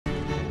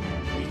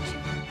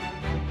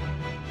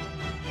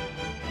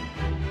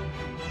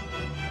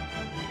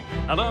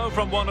Hello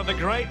from one of the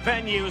great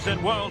venues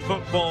in world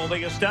football, the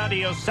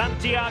Estadio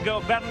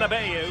Santiago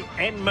Bernabeu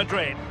in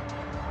Madrid.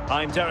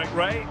 I'm Derek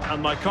Ray,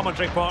 and my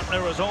commentary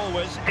partner, as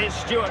always, is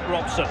Stuart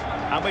Robson.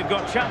 And we've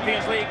got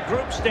Champions League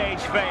group stage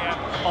fare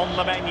on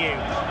the menu.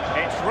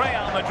 It's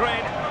Real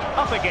Madrid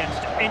up against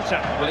Inter.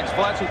 Well, it's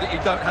vital that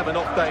you don't have an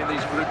off day in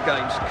these group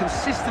games.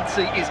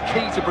 Consistency is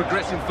key to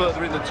progressing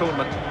further in the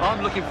tournament.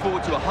 I'm looking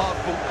forward to a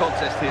hard-fought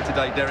contest here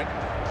today, Derek.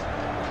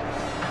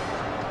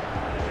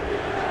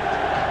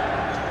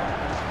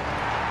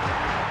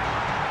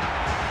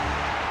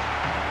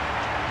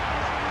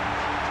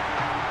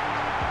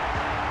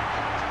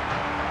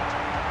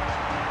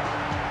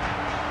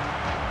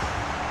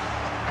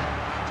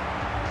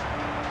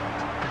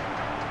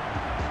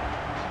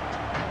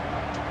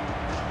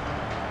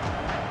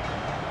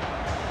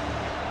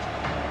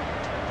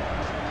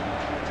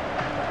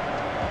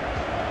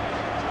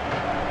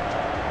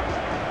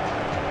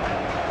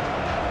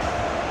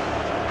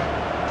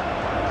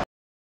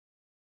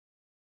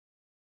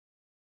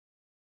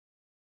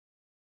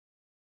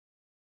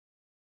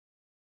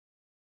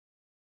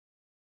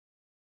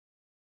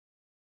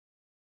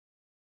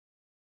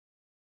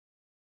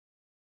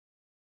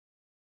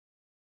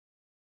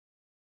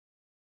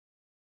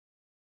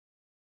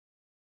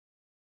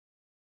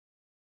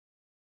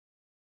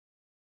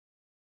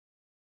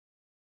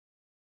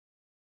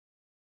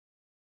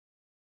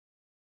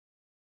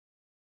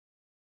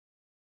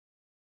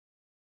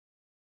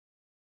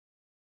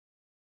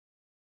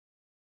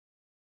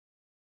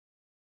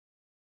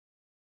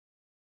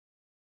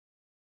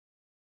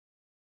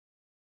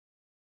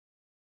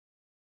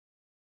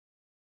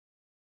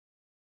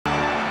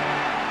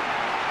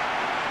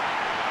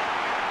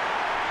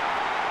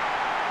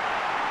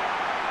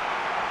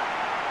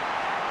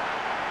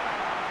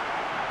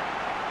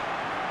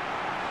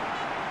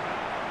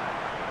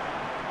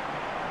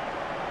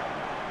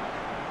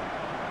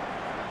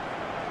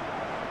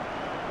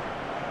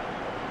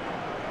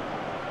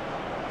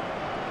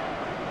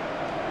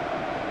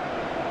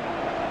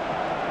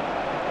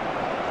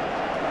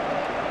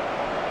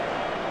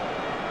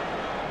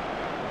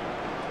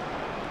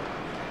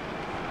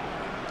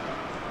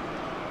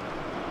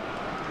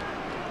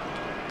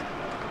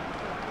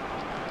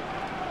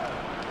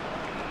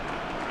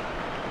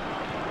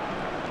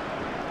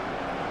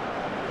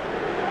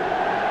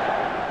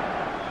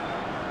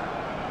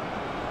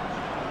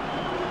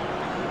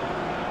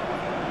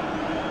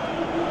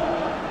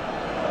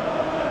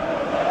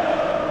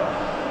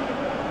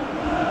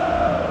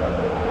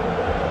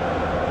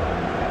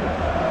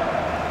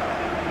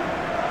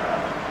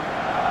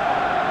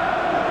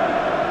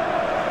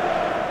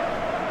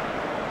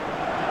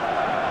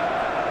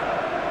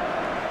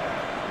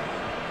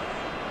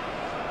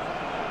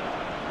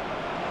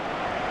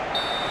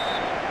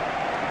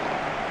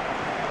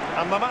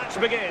 And the match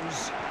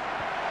begins.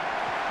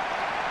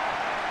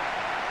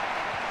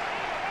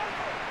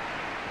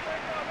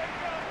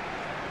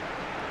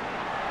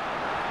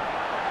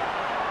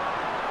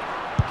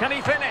 Can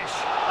he finish?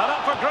 And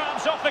up for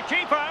grabs off the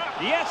keeper.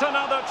 Yet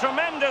another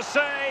tremendous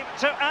save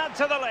to add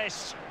to the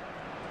list.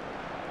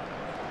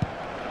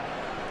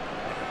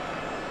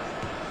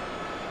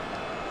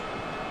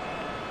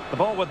 The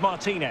ball with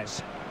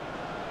Martinez.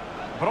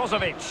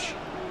 Brozovic.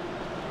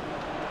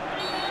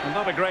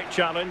 Another great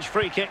challenge.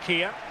 Free kick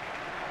here.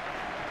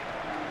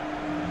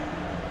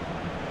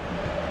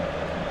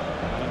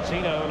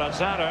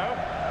 Lazaro.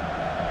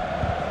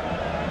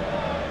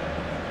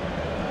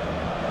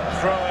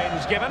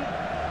 Throw-ins given.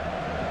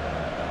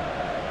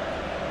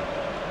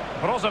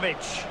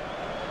 Brozovic.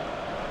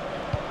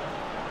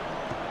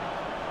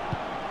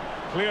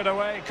 Cleared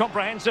away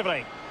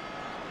comprehensively.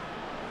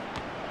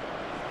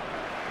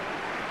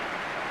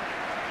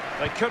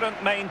 They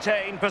couldn't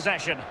maintain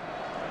possession.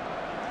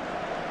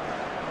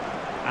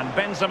 And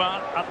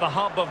Benzema at the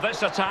hub of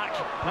this attack.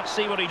 Let's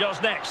see what he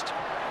does next.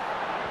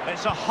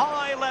 It's a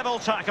high-level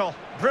tackle.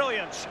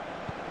 Brilliant.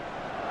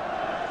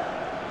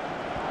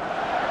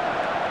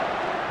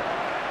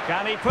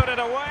 Can he put it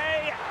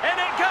away? In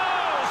it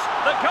goes!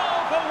 The goal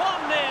for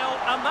 1-0,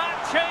 and that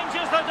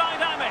changes the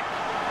dynamic.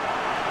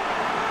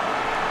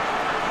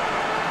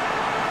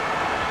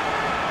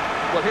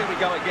 Well, here we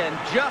go again.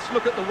 Just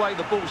look at the way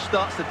the ball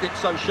starts to dip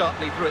so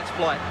sharply through its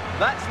flight.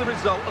 That's the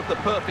result of the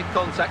perfect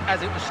contact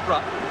as it was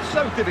struck.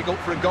 So difficult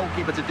for a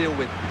goalkeeper to deal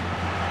with.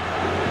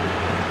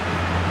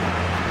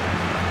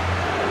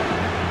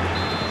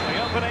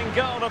 Opening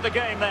goal of the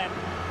game then.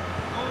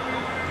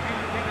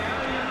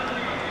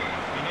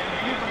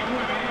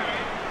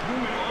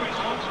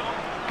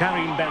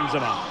 Karim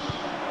Benzema.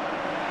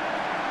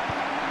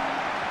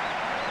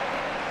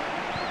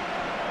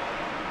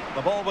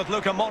 The ball with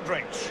Luka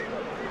Modric.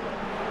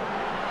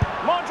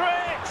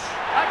 Modric!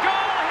 A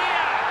goal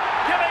here!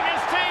 Giving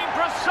his team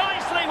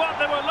precisely what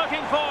they were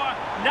looking for.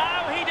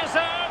 Now he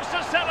deserves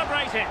to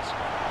celebrate it.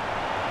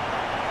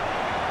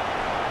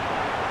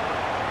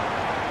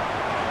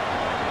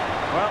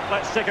 Well,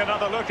 let's take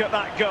another look at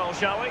that goal,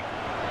 shall we?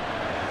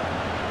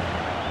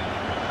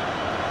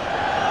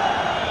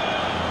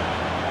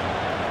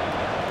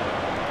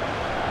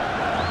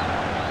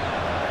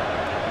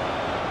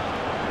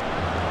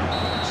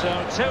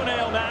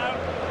 2-0 now.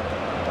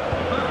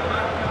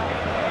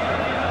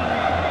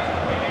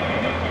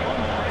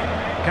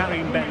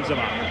 Karim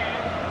Benzema.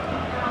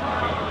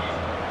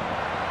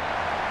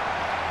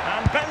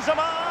 And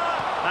Benzema!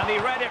 And he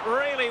read it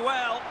really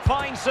well.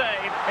 Fine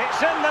save.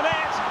 It's in the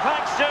net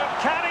thanks to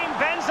Karim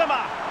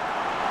Benzema.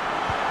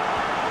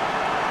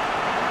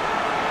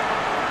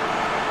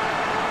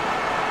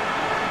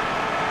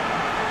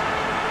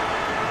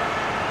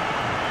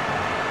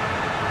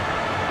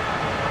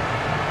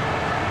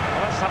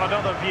 Let's have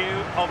another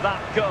view of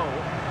that goal.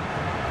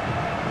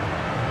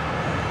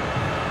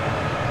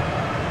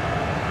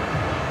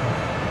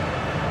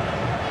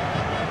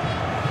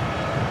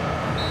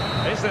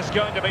 Is this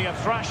going to be a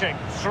thrashing?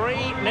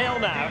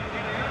 3-0 now.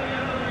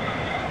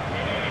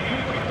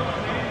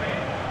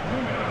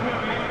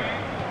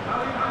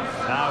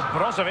 Now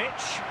Brozovic.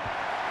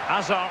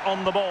 Hazard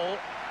on the ball.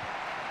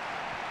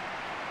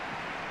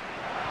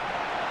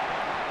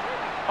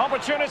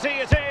 Opportunity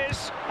it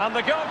is, and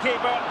the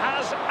goalkeeper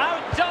has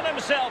outdone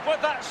himself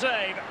with that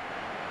save.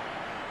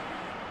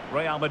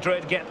 Real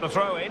Madrid get the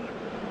throw in.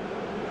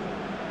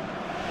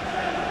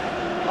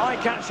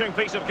 Eye-catching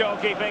piece of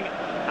goalkeeping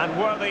and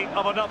worthy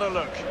of another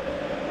look.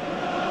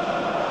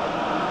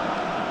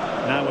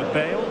 Now with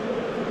Bale.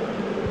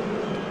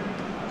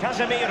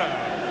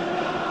 Casemiro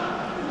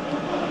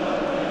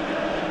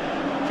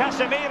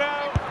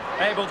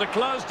able to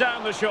close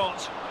down the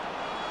shot.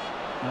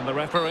 And the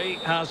referee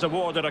has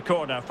awarded a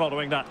corner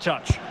following that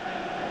touch.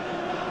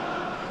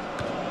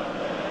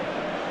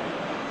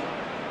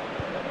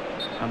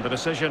 And the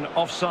decision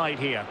offside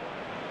here.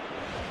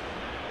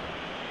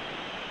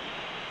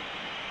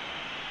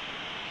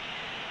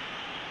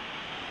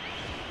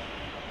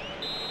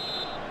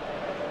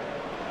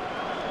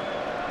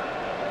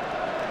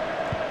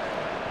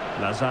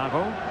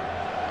 Lazaro.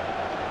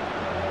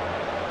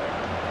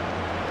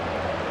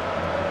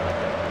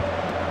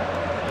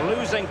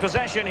 Losing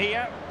possession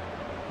here.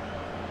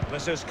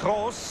 This is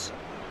Kroos.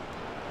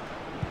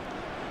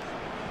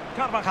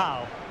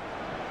 Carvajal.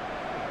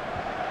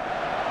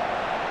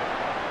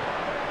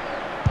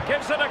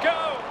 Gives it a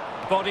go.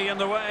 Body in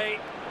the way.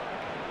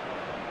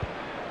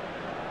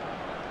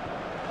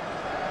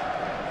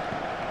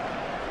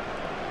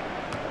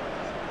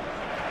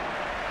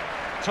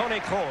 Toni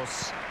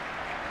Kroos.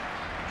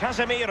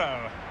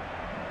 Casemiro.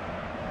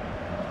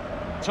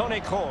 Toni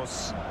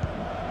Kroos.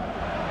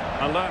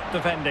 Alert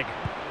defending.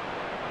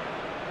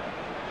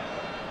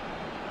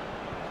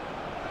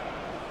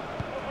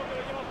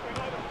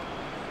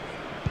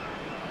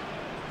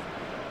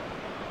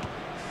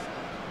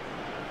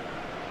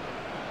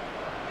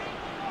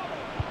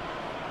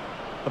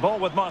 The ball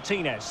with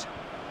Martinez.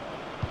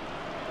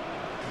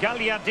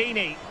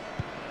 Gagliardini.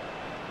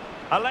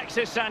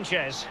 Alexis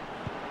Sanchez.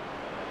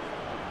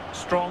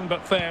 Strong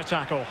but fair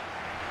tackle.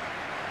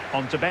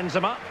 On to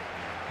Benzema.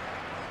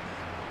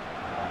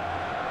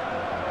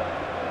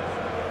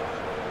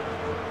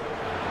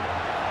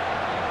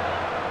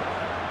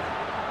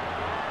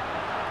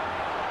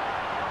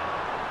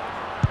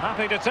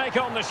 Happy to take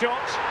on the shot.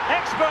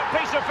 Expert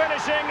piece of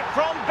finishing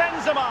from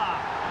Benzema.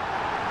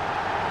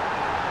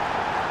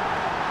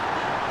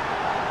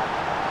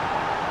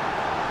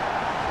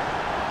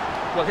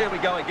 Well, here we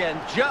go again.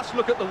 Just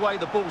look at the way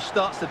the ball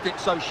starts to dip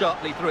so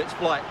sharply through its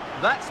flight.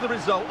 That's the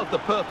result of the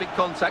perfect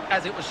contact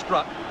as it was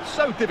struck.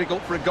 So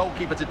difficult for a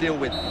goalkeeper to deal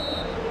with.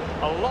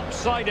 A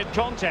lopsided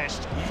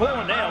contest,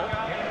 4-0.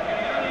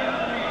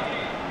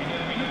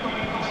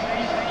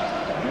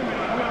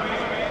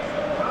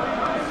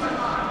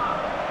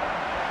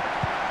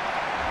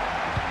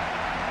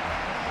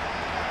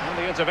 And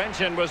the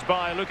intervention was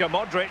by Luka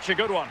Modric, a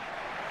good one.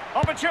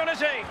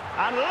 Opportunity,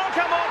 and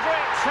Luka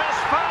Modric has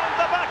found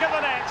the back of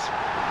the net.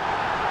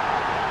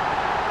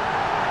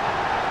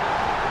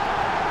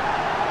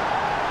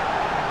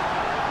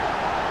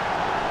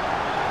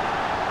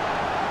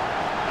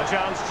 A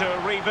chance to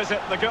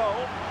revisit the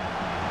goal.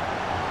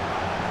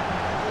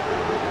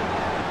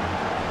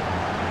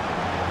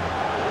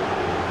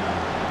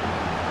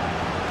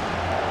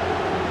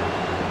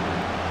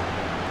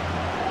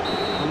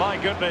 My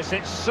goodness,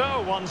 it's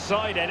so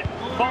one-sided.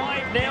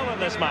 5-0 in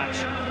this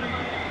match.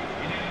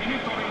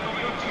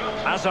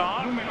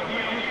 Hazard.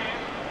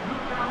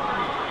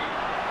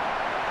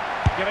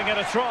 Giving it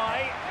a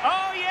try.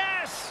 Oh,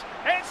 yes!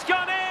 It's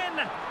gone in!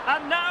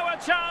 And now a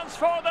chance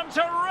for them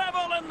to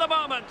revel in the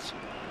moment.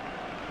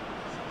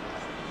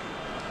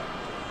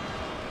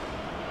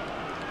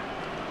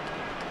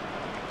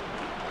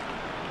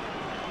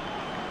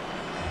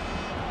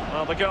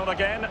 Well, the goal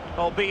again,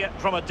 albeit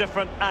from a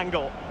different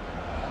angle.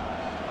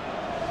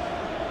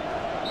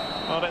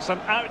 Well, it's an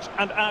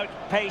out-and-out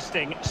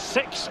pasting.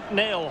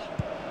 6-0.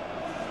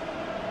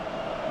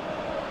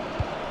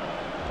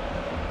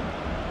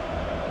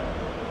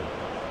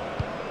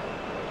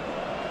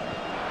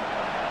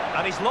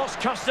 And he's lost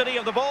custody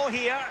of the ball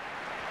here.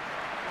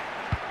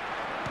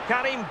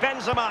 Karim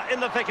Benzema in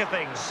the thick of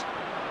things.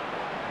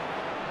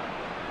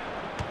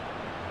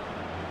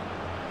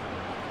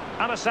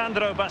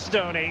 Alessandro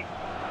Bastoni.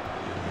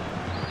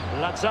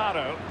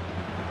 Lazaro.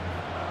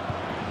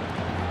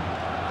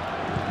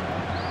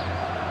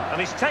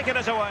 he's taken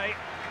it away.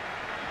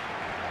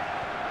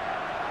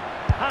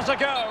 Has a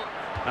go.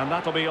 And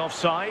that'll be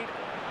offside.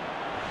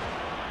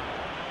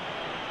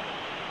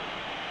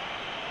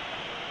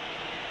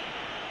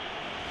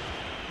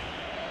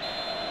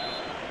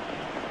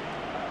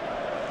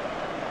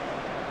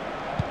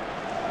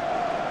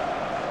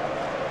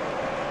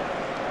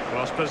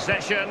 Cross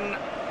possession.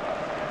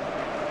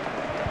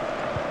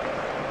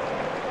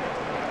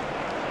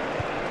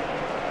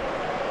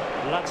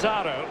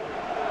 Lazaro.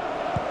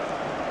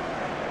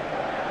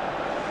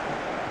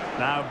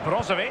 Now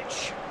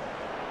Brozovic.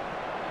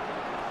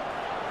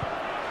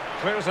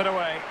 Clears it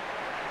away.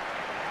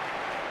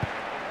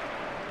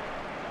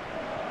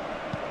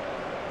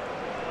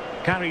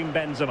 Karim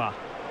Benzema.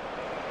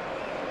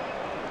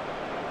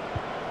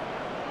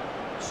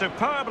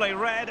 Superbly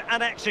read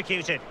and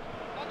executed.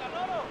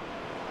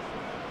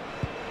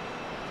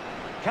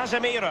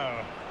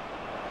 Casemiro.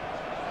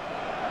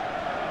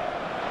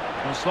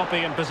 And sloppy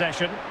in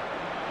possession.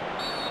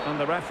 And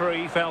the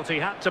referee felt he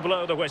had to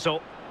blow the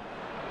whistle.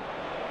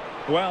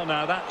 Well,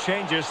 now that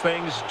changes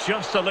things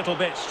just a little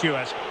bit,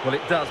 Stuart. Well,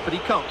 it does, but he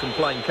can't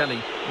complain, can he?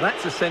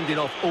 That's a sending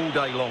off all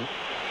day long.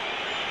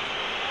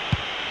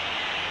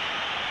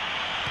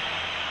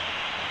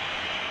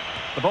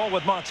 The ball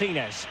with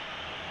Martinez.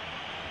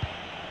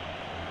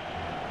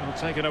 Well,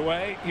 taken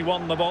away. He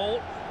won the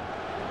ball.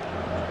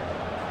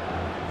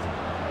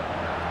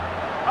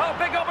 Oh,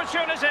 big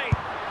opportunity.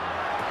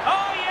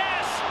 Oh,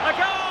 yes, a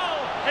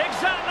goal.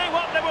 Exactly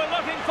what they were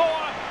looking for,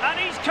 and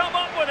he's come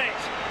up with it.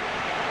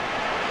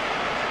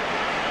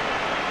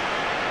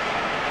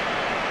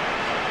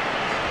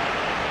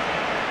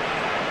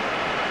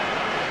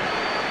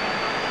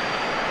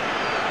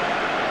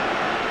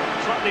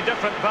 Slightly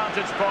different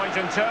vantage point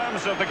in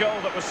terms of the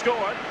goal that was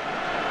scored.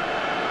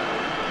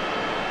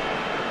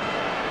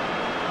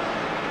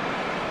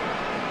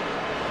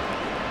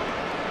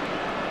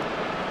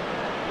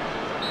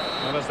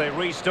 And as they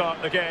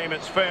restart the game,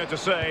 it's fair to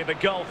say the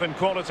gulf in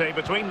quality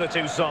between the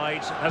two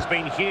sides has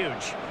been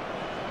huge.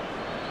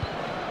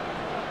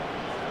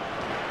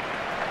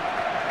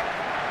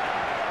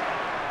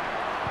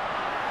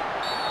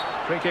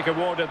 Free kick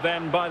awarded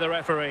then by the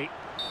referee.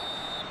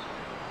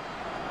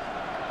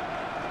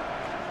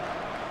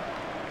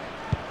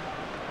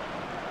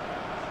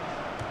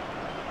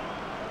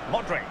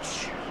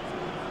 Modric.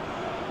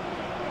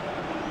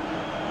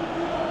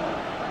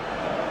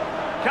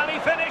 Can he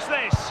finish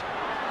this?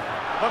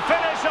 The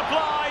finish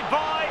applied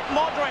by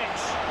Modric.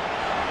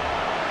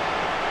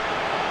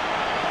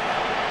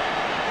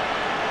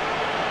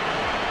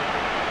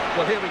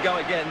 Well, here we go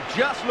again.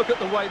 Just look at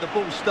the way the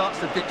ball starts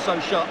to dip so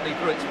sharply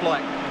through its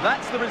flight.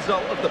 That's the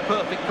result of the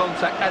perfect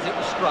contact as it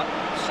was struck.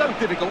 So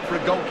difficult for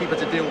a goalkeeper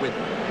to deal with.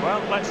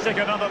 Well, let's take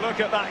another look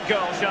at that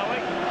goal, shall we?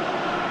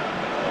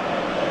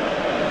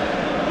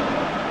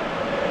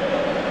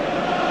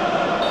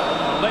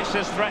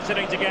 This is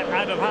threatening to get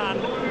out of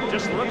hand.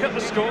 Just look at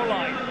the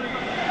scoreline.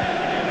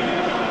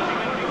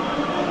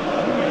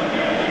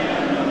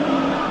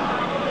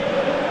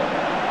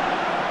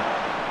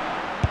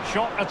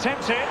 Shot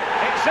attempted.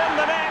 It's in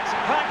the net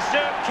thanks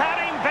to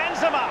Karim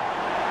Benzema.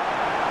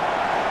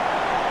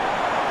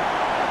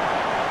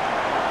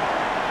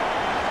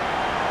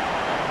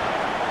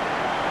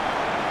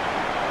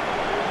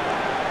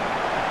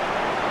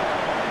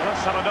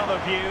 Let's have another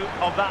view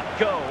of that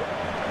goal.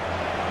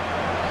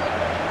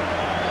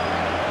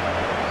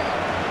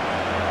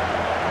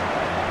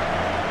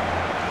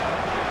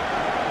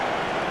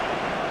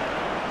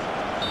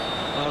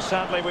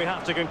 Sadly, we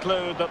have to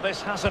conclude that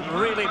this hasn't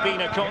really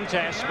been a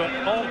contest, but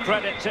all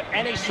credit to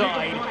any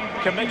side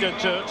committed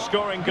to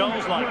scoring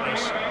goals like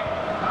this.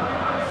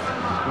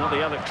 Well,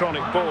 the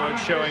electronic board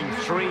showing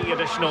 3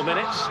 additional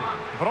minutes.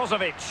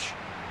 Brozovic.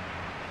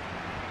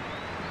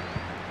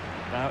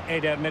 Now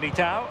Eder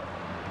Militao.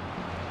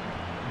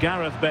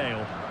 Gareth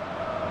Bale.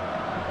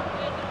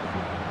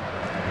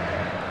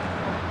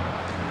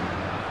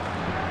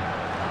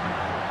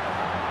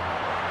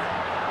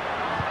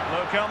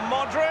 Luka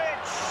Modric.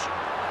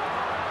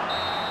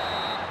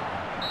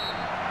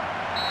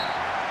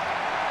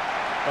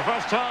 The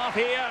first half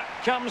here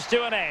comes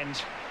to an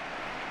end.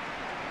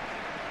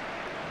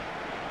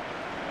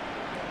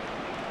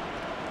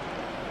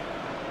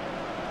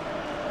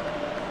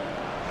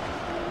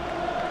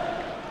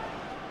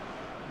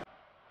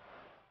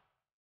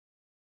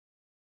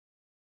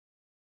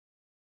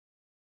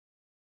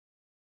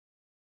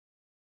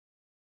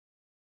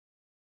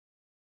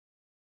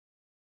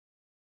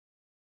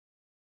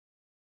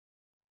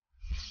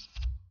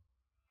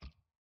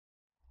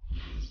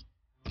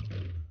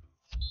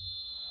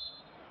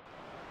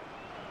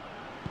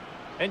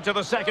 Into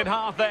the second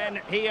half then,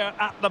 here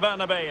at the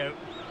Bernabeu.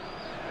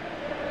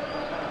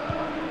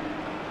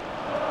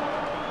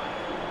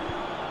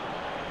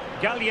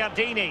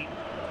 Gagliardini.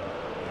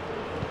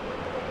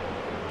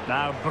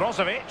 Now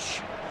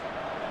Brozovic.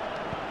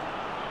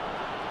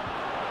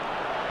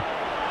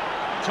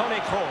 Toni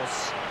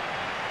Kroos.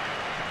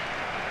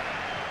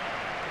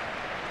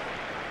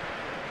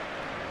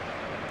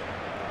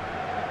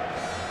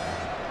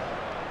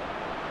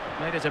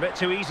 Made it a bit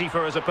too easy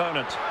for his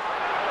opponent.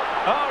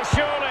 Oh,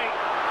 surely.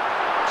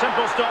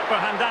 Simple stop for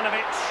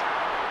Handanovic.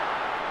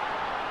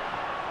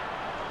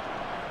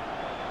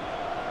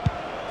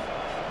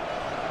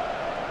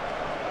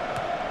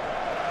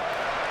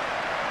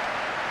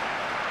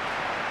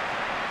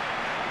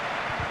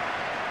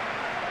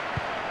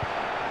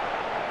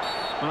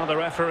 Well, the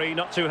referee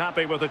not too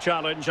happy with the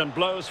challenge and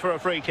blows for a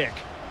free kick.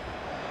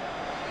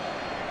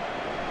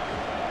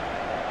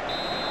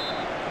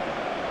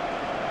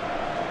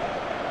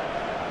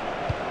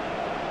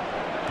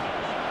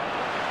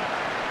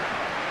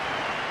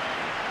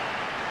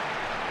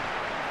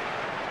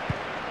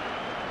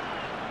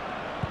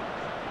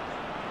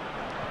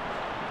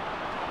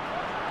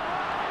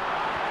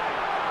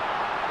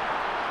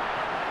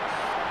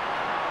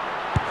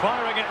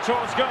 Firing it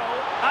towards goal,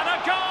 and a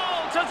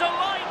goal to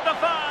delight the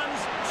fans,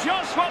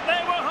 just what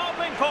they were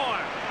hoping for.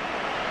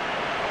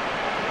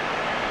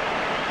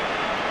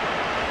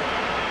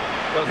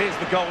 Well, here's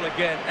the goal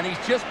again, and he's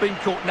just been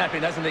caught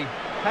napping, hasn't he?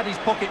 Had his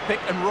pocket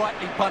picked and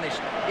rightly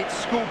punished. It's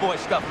schoolboy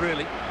stuff,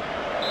 really.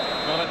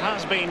 Well, it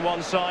has been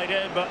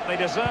one-sided, but they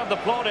deserve the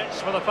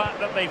plaudits for the fact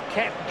that they've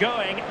kept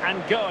going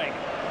and going.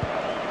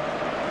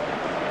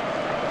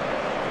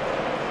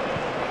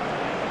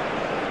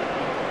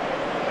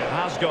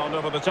 Has gone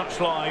over the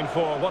touchline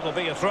for what will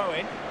be a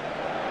throw-in.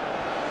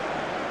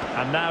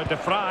 And now De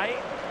Vrij.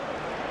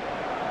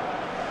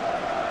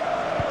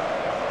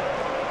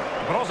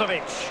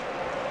 Brozovic.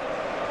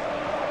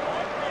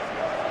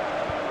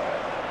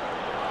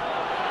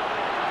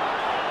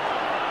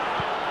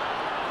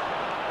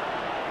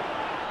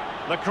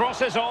 The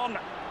cross is on.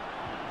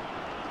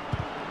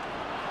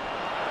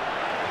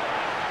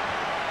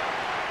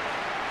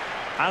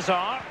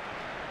 Hazard.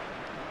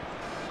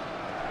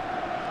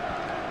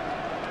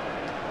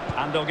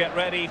 And they'll get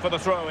ready for the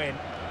throw-in.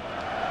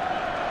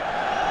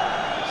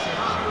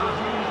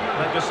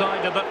 They've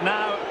decided that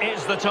now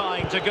is the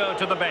time to go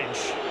to the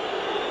bench.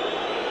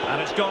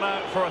 And it's gone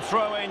out for a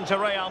throw-in to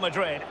Real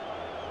Madrid.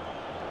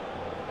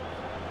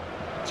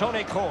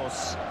 Toni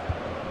Kroos.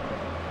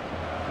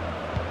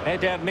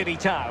 Eder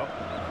Militao.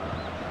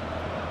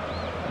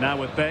 Now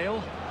with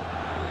Bale.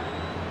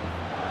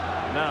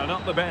 No,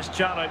 not the best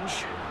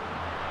challenge.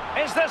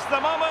 Is this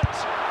the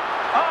moment?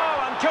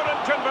 Oh, and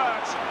couldn't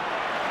convert.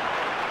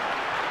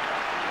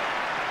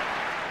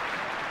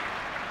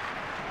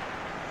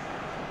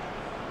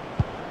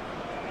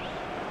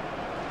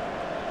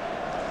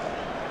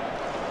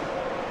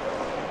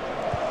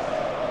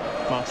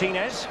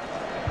 Martinez.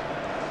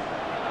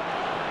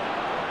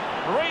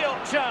 Real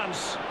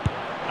chance.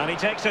 And he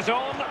takes it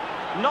on.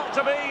 Not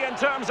to be in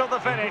terms of the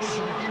finish.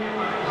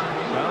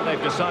 Well,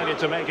 they've decided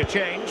to make a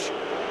change.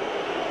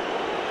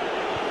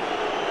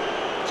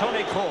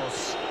 Toni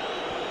Kroos.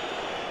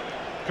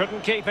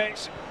 Couldn't keep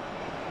it.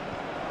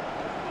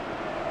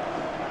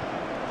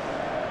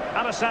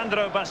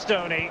 Alessandro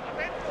Bastoni.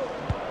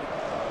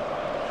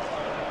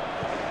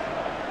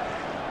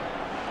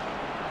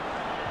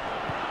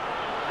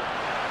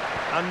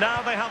 And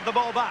now they have the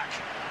ball back.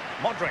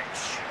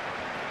 Modric.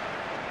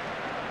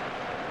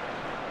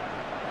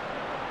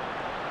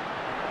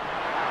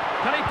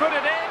 Can he put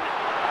it in?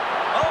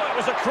 Oh, it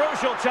was a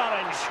crucial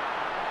challenge.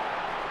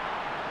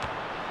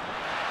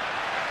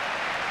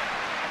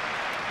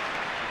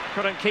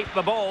 Couldn't keep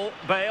the ball,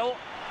 Bale.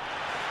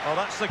 Well,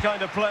 that's the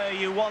kind of play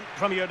you want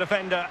from your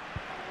defender.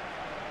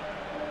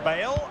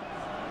 Bale.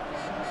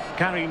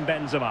 Karim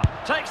Benzema.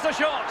 Takes the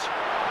shot.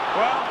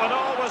 Well, when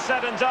all was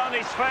said and done,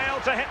 he's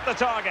failed to hit the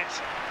target.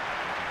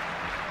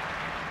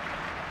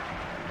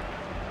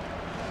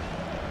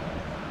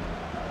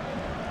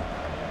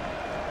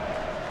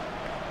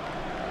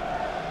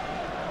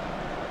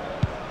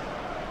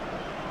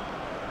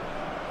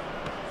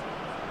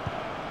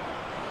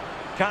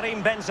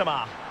 Karim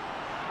Benzema.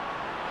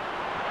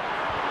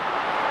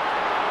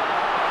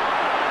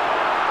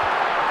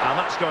 And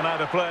that's gone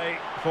out of play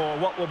for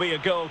what will be a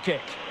goal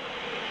kick.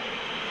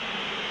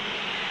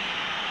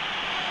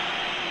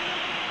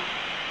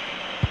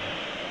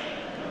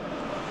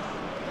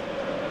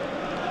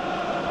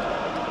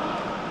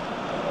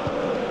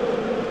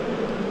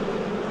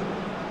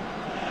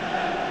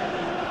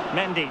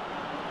 Mendy.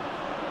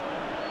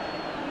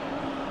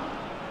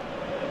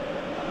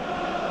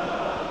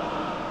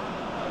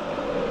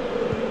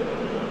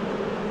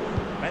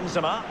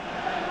 Benzema.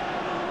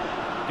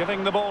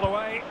 Giving the ball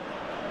away.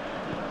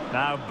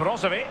 Now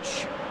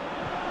Brozovic.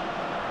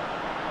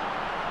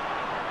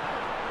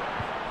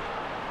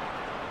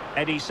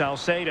 Eddie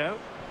Salcedo.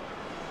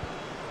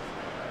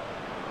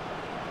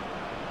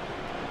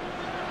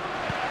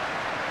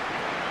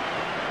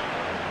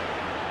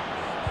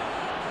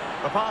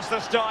 The pass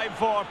this time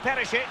for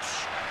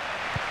Perisic.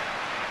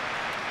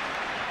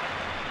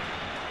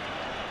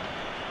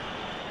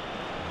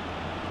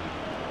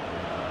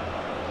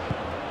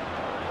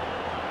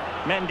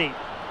 Mendy.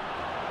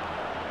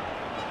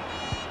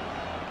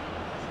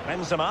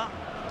 Benzema.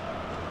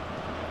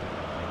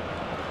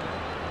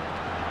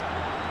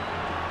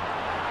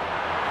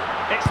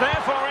 It's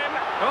there for him.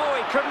 Oh,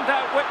 he couldn't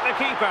outwit the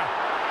keeper.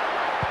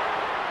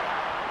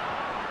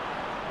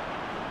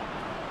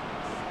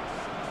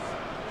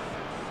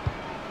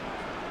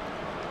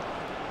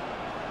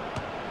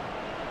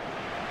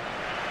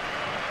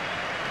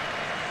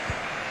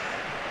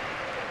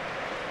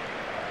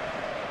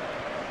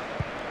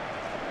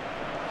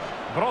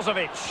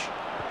 Brozovic.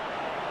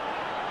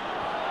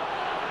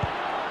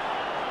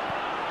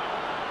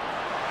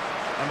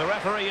 And the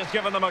referee has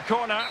given them a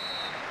corner.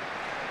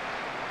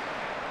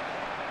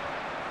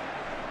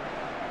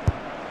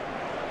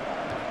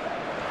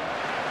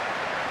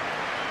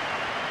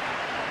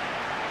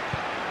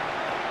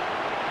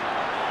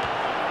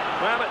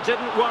 Well, it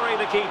didn't worry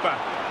the keeper.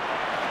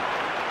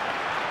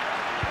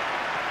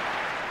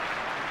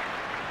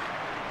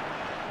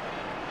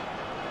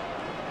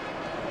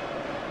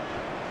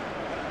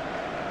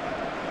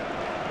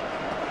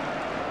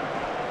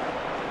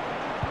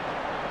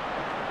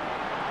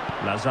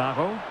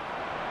 Lazaro.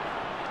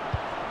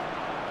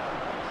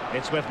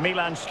 It's with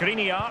Milan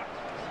Skriniar.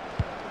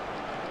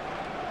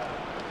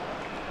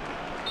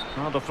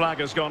 Well, the flag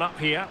has gone up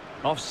here.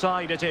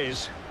 Offside it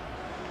is.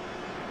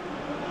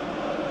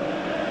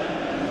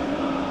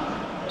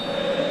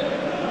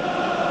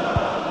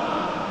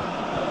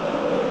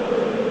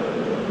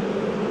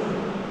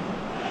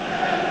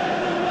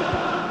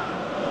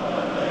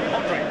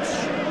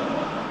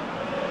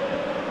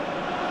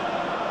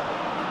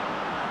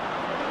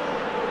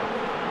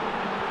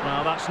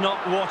 Well, that's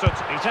not watered.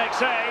 He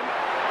takes aim.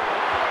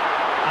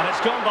 And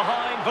it's gone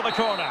behind for the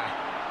corner.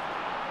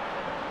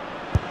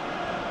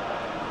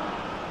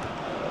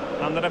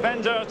 And the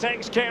defender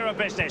takes care of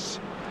business.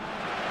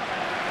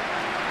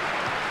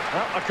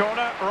 Well, a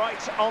corner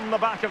right on the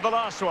back of the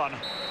last one.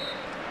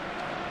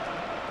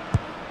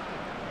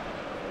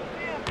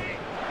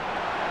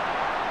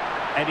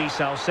 Eddie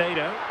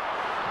Salcedo.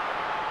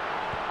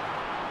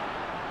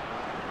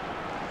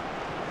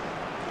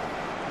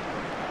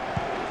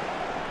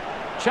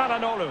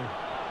 Çalhanoğlu.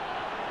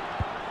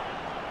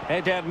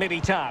 Eder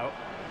Militao.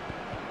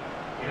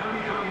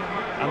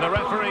 And the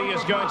referee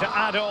is going to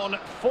add on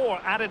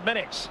 4 added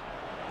minutes.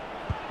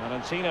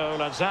 Valentino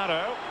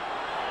Lazaro.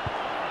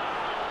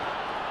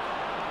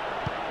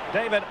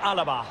 David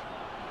Alaba.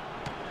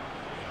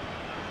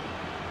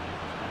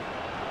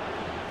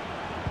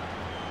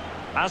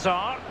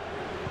 Hazard.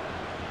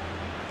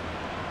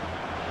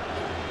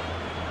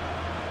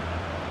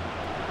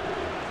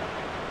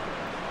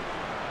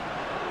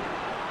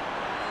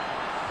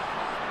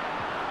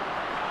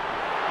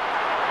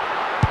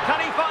 Can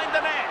he find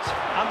the net?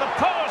 And the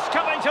post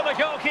coming to the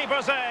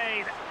goalkeeper's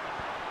aid.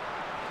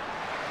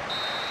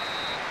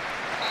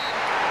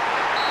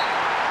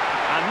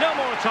 And no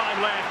more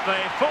time left. The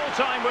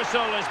full-time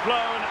whistle is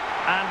blown,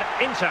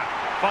 and Inter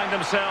find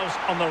themselves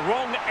on the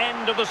wrong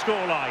end of the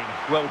scoreline.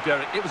 Well,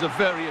 Derek, it was a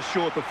very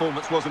assured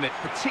performance, wasn't it?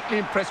 Particularly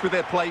impressed with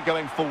their play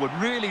going forward.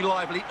 Really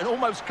lively and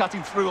almost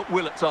cutting through at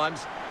will at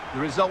times. The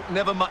result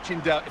never much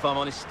in doubt, if I'm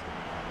honest.